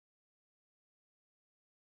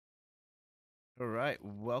All right,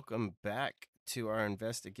 welcome back to our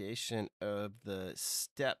investigation of the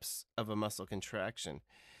steps of a muscle contraction.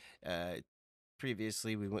 Uh,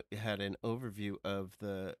 Previously, we had an overview of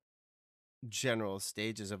the general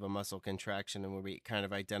stages of a muscle contraction and where we kind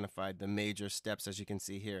of identified the major steps, as you can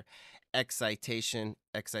see here: excitation,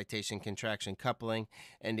 contraction, coupling,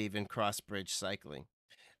 and even cross bridge cycling.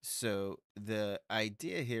 So the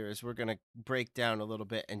idea here is we're going to break down a little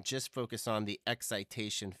bit and just focus on the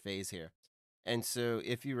excitation phase here. And so,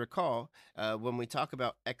 if you recall, when we talk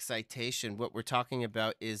about excitation, what we're talking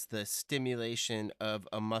about is the stimulation of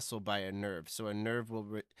a muscle by a nerve. So, a nerve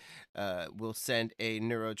will send a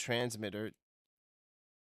neurotransmitter,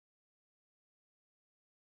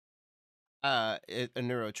 a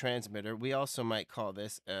neurotransmitter. We also might call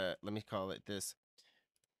this. Let me call it this.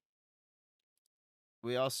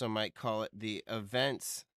 We also might call it the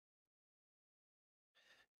events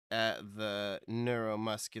at the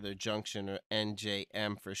neuromuscular junction, or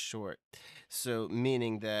NJM for short. So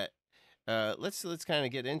meaning that let's kind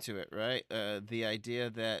of get into it, right? The idea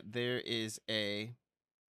that there is a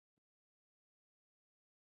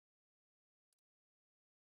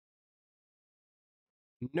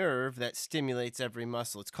nerve that stimulates every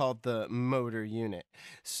muscle. It's called the motor unit.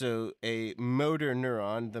 So a motor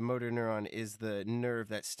neuron, the motor neuron is the nerve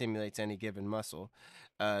that stimulates any given muscle.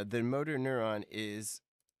 The motor neuron is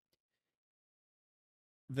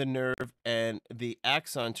the nerve, and the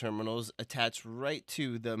axon terminals attach right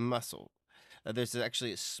to the muscle. There's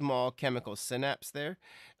actually a small chemical synapse there,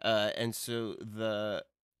 and so the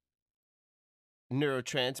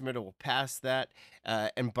neurotransmitter will pass that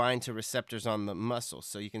and bind to receptors on the muscle.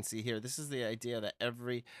 So you can see here, this is the idea that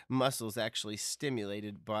every muscle is actually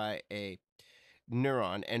stimulated by a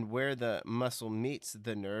neuron, and where the muscle meets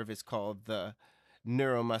the nerve is called the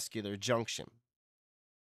neuromuscular junction.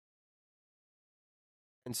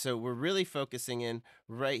 And so we're really focusing in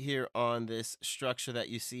right here on this structure that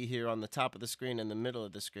you see here on the top of the screen and the middle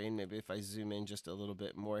of the screen. Maybe if I zoom in just a little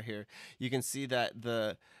bit more here, you can see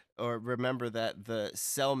that or remember that the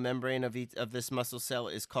cell membrane of each of this muscle cell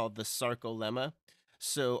is called the sarcolemma.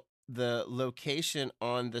 So the location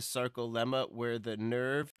on the sarcolemma where the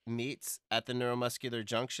nerve meets at the neuromuscular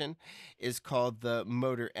junction is called the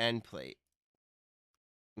motor end plate.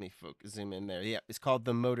 Let me focus, zoom in there. Yeah, it's called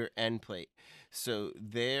the motor end plate. So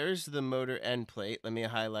there's the motor end plate. Let me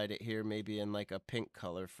highlight it here, maybe in like a pink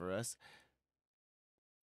color for us.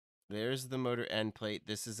 There's the motor end plate.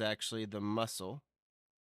 This is actually the muscle.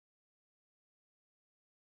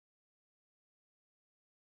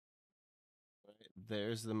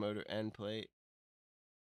 There's the motor end plate.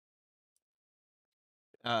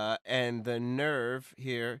 And the nerve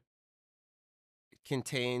here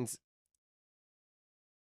contains,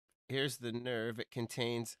 here's the nerve. It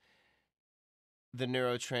contains the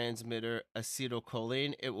neurotransmitter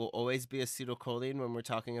acetylcholine. It will always be acetylcholine when we're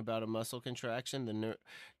talking about a muscle contraction. The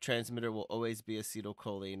neurotransmitter will always be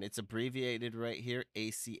acetylcholine. It's abbreviated right here,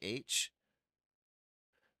 ACH,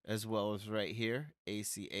 as well as right here,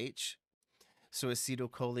 ACH. So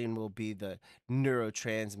acetylcholine will be the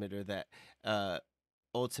neurotransmitter that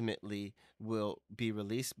ultimately will be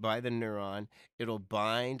released by the neuron. It'll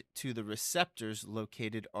bind to the receptors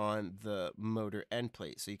located on the motor end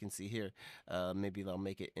plate. So you can see here, maybe I'll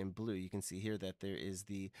make it in blue. You can see here that there is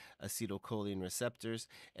the acetylcholine receptors.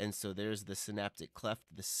 And so there's the synaptic cleft,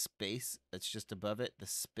 the space that's just above it, the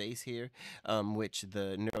space here, which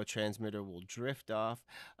the neurotransmitter will drift off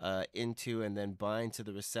into and then bind to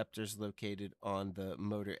the receptors located on the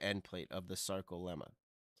motor end plate of the sarcolemma.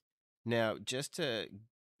 Now, just to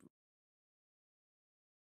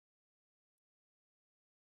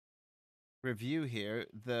review here,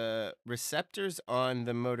 the receptors on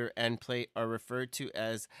the motor end plate are referred to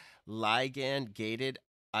as ligand-gated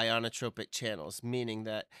ionotropic channels, meaning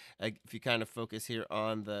that if you kind of focus here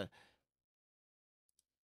on the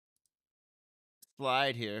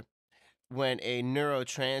slide here, when a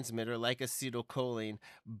neurotransmitter like acetylcholine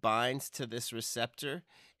binds to this receptor,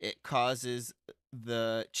 it causes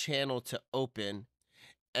the channel to open,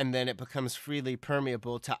 and then it becomes freely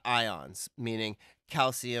permeable to ions, meaning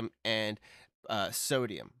calcium and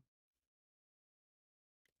sodium,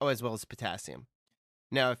 oh, as well as potassium.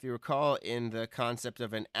 Now, if you recall in the concept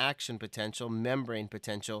of an action potential, membrane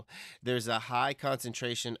potential, there's a high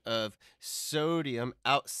concentration of sodium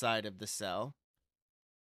outside of the cell.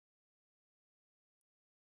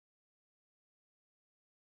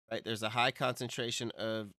 Right, there's a high concentration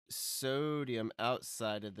of sodium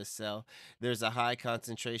outside of the cell. There's a high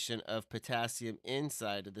concentration of potassium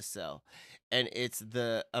inside of the cell. And it's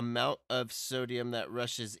the amount of sodium that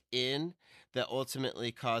rushes in that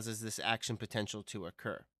ultimately causes this action potential to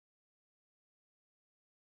occur.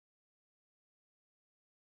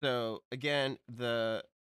 So again, the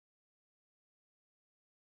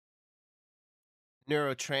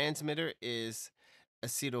neurotransmitter is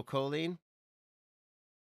acetylcholine,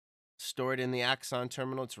 stored in the axon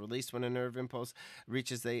terminal. It's released when a nerve impulse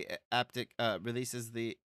reaches the releases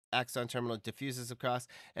the axon terminal, diffuses across,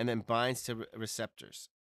 and then binds to receptors.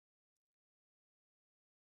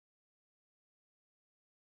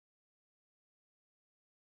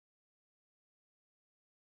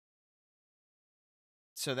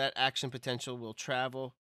 So that action potential will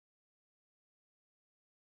travel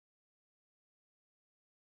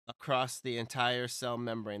across the entire cell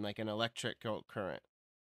membrane like an electrical current.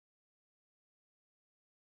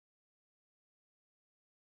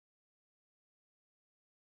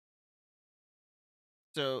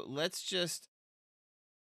 So let's just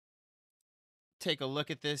take a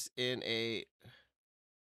look at this in a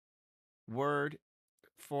word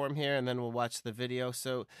form here, and then we'll watch the video.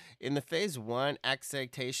 So in the phase one,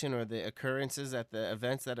 excitation, or the occurrences at the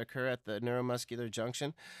events that occur at the neuromuscular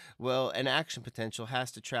junction, well, an action potential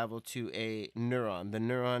has to travel to a neuron. The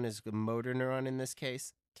neuron is the motor neuron in this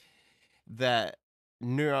case. That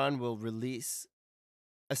neuron will release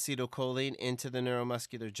acetylcholine into the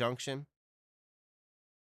neuromuscular junction.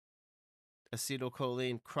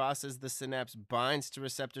 Acetylcholine crosses the synapse, binds to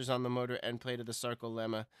receptors on the motor end plate of the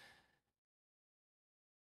sarcolemma,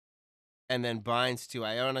 and then binds to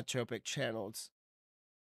ionotropic channels.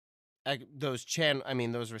 Those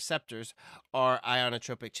receptors are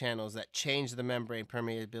ionotropic channels that change the membrane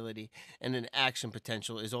permeability, and an action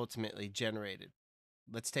potential is ultimately generated.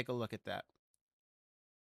 Let's take a look at that.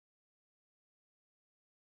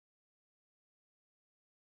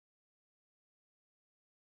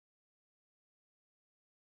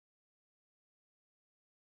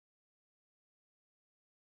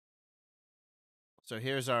 So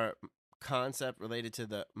here's our concept related to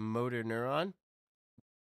the motor neuron,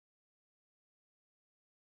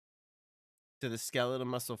 to the skeletal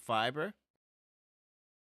muscle fiber.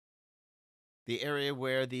 The area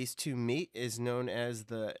where these two meet is known as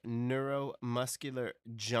the neuromuscular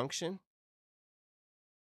junction.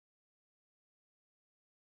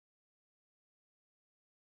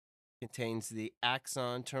 Contains the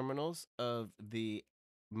axon terminals of the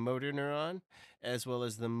motor neuron, as well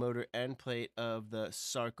as the motor end plate of the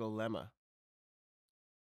sarcolemma.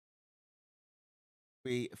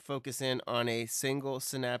 We focus in on a single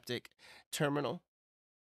synaptic terminal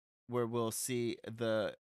where we'll see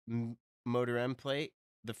the motor end plate.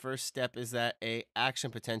 The first step is that a action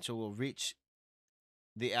potential will reach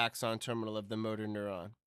the axon terminal of the motor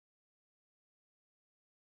neuron.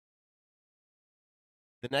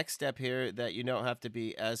 The next step here that you don't have to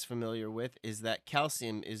be as familiar with is that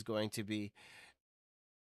calcium is going to be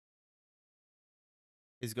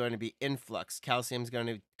influx. Calcium is going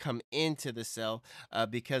to come into the cell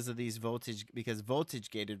because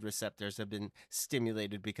voltage gated receptors have been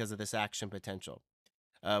stimulated because of this action potential.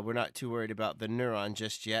 We're not too worried about the neuron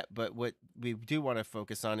just yet, but what we do want to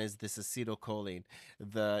focus on is this acetylcholine,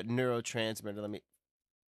 the neurotransmitter.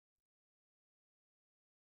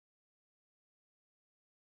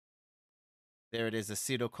 There it is,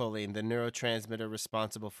 acetylcholine, the neurotransmitter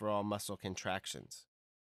responsible for all muscle contractions.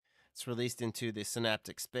 It's released into the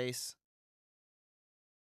synaptic space.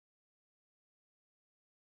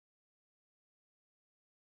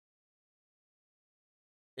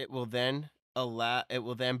 It will then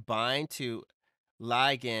bind to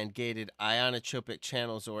ligand-gated ionotropic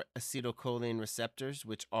channels, or acetylcholine receptors,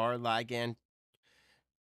 which are ligand-gated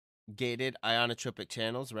ionotropic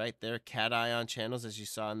channels, right? They're cation channels, as you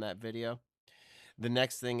saw in that video. The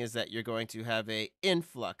next thing is that you're going to have a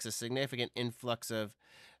significant influx of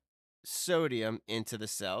sodium into the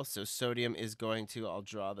cell. So sodium is going to, I'll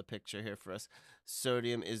draw the picture here for us.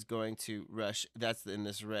 Sodium is going to rush. That's in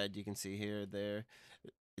this red. You can see here, there.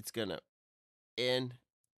 It's going to in.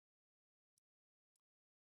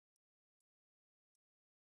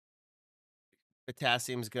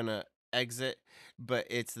 Potassium's going to exit, but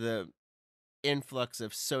it's the influx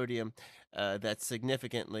of sodium that's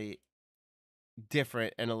significantly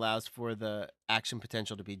different and allows for the action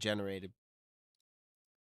potential to be generated.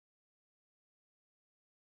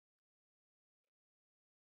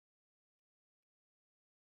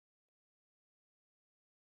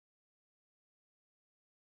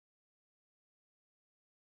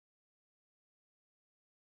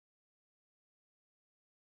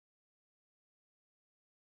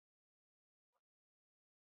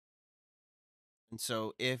 And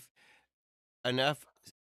so if enough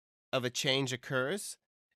of a change occurs,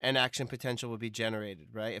 an action potential will be generated,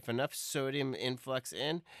 right? If enough sodium influx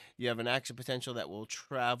in, you have an action potential that will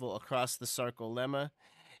travel across the sarcolemma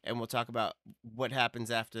and we'll talk about what happens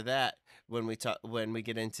after that when we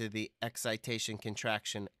get into the excitation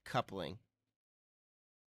contraction coupling.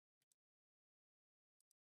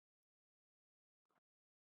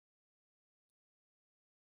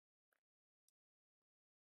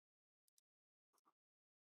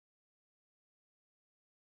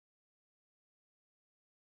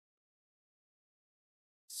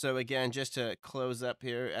 So again, just to close up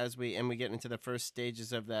here as we get into the first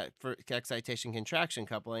stages of that excitation contraction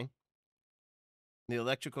coupling, the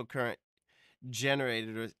electrical current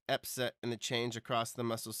generated or upset in the change across the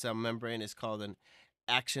muscle cell membrane is called an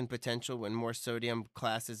action potential when more sodium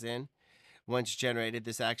classes in. Once generated,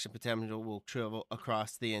 this action potential will travel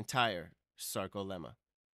across the entire sarcolemma.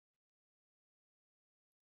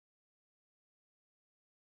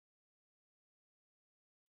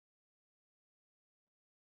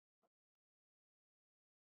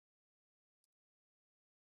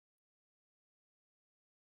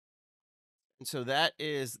 And so that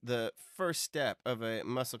is the first step of a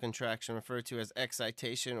muscle contraction referred to as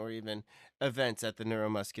excitation or even events at the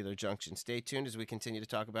neuromuscular junction. Stay tuned as we continue to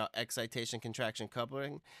talk about excitation contraction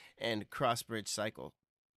coupling and cross bridge cycle.